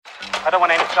I don't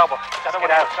want any trouble. Just get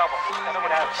out.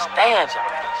 Stanza.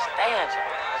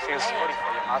 I feel sorry for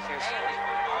you. I feel sorry.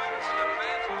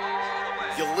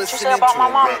 You're listening to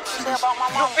Rex.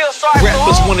 You feel sorry.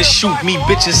 Rappers wanna shoot me,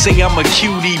 bitches say I'm a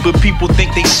cutie, but people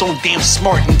think they so damn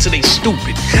smart until they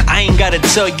stupid. I ain't gotta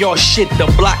tell y'all shit, the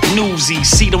block newsy.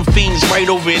 See them fiends right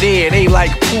over there, they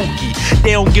like Pookie.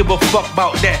 They don't give a fuck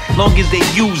about that, long as they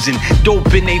using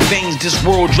dope in they veins. This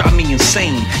world drive me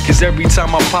insane, cause every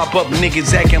time I pop up,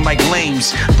 niggas acting like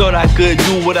lames. Thought I could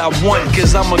do what I want,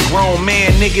 cause I'm a grown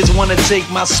man. Niggas wanna take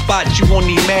my spot, you gon'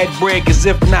 need mad bread, cause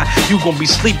if not, you gon' be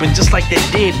sleeping just like that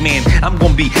DeadMan. I'm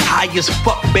gon' be high as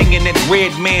fuck, banging that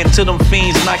red man till them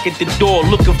fiends knock at the door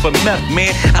looking for meth, man.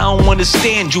 I don't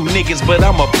understand you niggas, but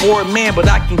I'm a poor man, but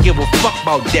I can give a fuck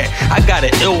about that. I got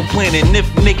an ill plan, and if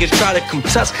niggas try to come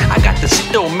test, I got the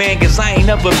still, man, cause I ain't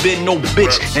never been no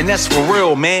bitch, and that's for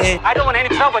real, man. I don't want any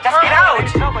trouble. Just get out.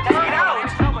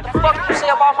 What the fuck you say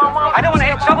about my mom? I don't want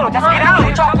any trouble. Just get out.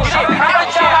 You talking shit.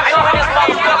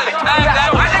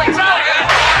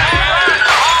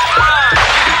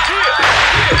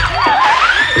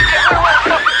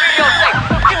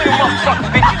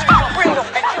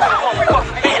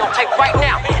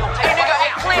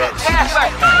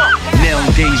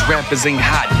 Nowadays rappers ain't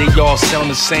hot, they all sound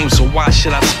the same, so why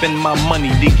should I spend my money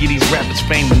to get these rappers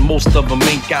fame when most of them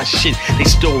ain't got shit? They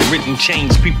still written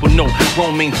chains, people know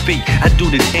Rome ain't fake, I do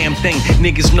the damn thing.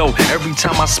 Niggas know every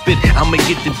time I spit, I'ma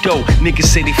get the dough. Niggas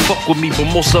say they fuck with me, but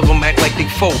most of them act like they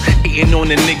foe. Hating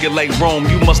on a nigga like Rome,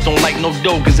 you must don't like no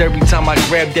dough, cause every time I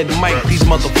grab that mic, these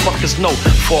motherfuckers know.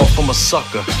 Fall from a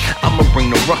sucker, I'ma bring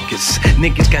the ruckus.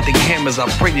 Niggas got the hammers, I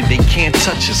pray that they can't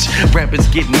touch us. Rappers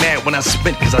get mad when I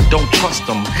spit, cause I don't trust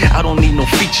them. I don't need no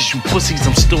features, you pussies,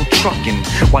 I'm still trucking.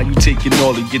 Why you taking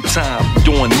all of your time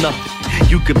doing nothing?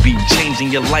 You could be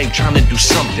changing your life, trying to do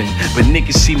something, but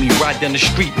niggas see me ride down the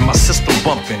street and my system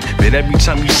bumping. But every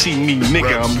time you see me,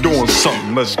 nigga, I'm doing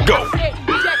something. Let's go.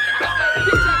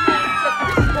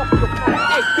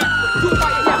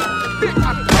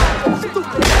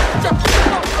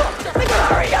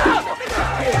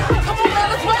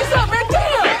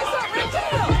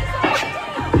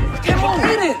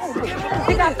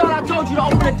 I thought I told you to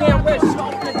open the damn register.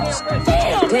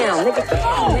 Damn, nigga.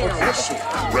 Damn, shit.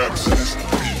 Rex.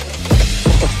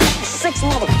 6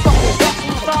 motherfucking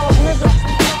dollars, nigga.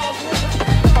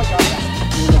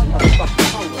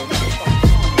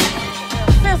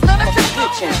 Since none of this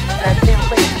bitch that damn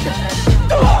place.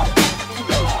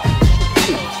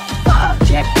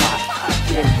 Jackpot.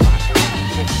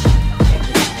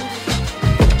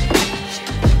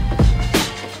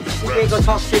 We ain't gonna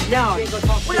talk shit down.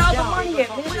 Without the money yet,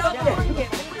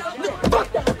 man.